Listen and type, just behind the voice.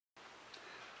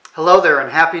Hello there and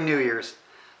Happy New Year's.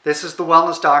 This is the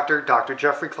Wellness Doctor, Dr.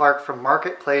 Jeffrey Clark from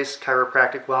Marketplace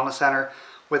Chiropractic Wellness Center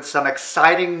with some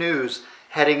exciting news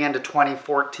heading into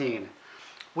 2014.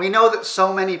 We know that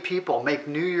so many people make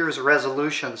New Year's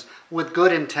resolutions with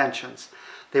good intentions.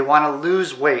 They want to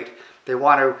lose weight, they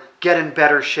want to get in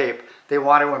better shape, they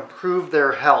want to improve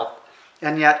their health,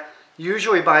 and yet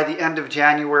usually by the end of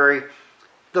January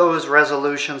those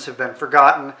resolutions have been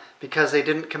forgotten because they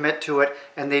didn't commit to it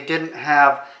and they didn't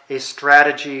have a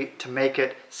strategy to make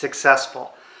it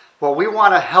successful. Well, we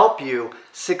want to help you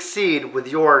succeed with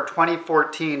your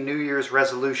 2014 New Year's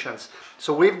resolutions.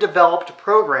 So we've developed a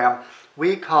program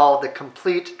we call the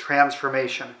Complete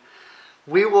Transformation.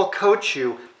 We will coach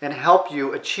you and help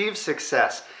you achieve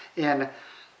success in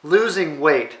losing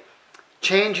weight,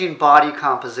 changing body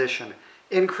composition,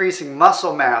 increasing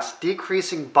muscle mass,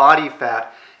 decreasing body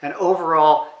fat, and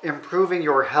overall improving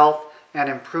your health and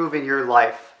improving your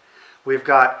life. We've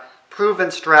got proven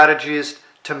strategies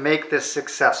to make this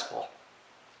successful.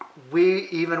 We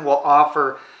even will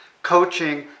offer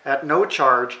coaching at no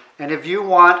charge, and if you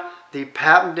want the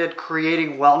patented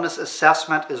Creating Wellness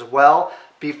assessment as well,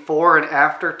 before and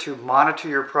after, to monitor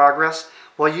your progress,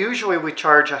 well, usually we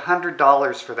charge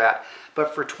 $100 for that.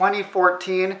 But for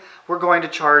 2014, we're going to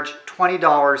charge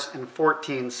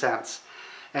 $20.14.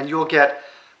 And you'll get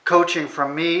coaching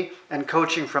from me and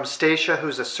coaching from Stacia,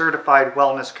 who's a certified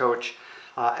wellness coach.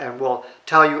 And we'll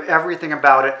tell you everything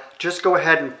about it. Just go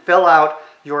ahead and fill out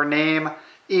your name,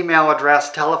 email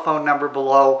address, telephone number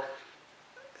below.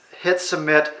 Hit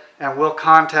submit, and we'll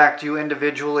contact you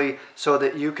individually so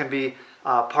that you can be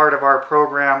part of our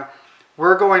program.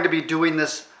 We're going to be doing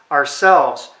this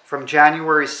ourselves from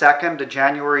January 2nd to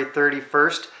January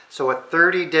 31st. So a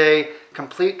 30-day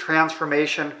complete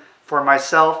transformation for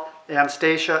myself and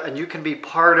Stacia, and you can be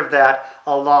part of that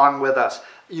along with us.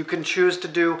 You can choose to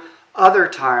do other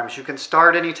times. You can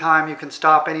start anytime, you can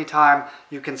stop anytime,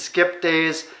 you can skip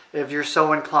days if you're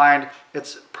so inclined.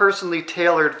 It's personally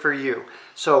tailored for you.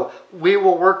 So we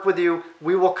will work with you,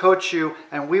 we will coach you,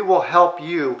 and we will help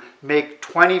you make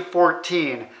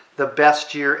 2014 the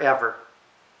best year ever.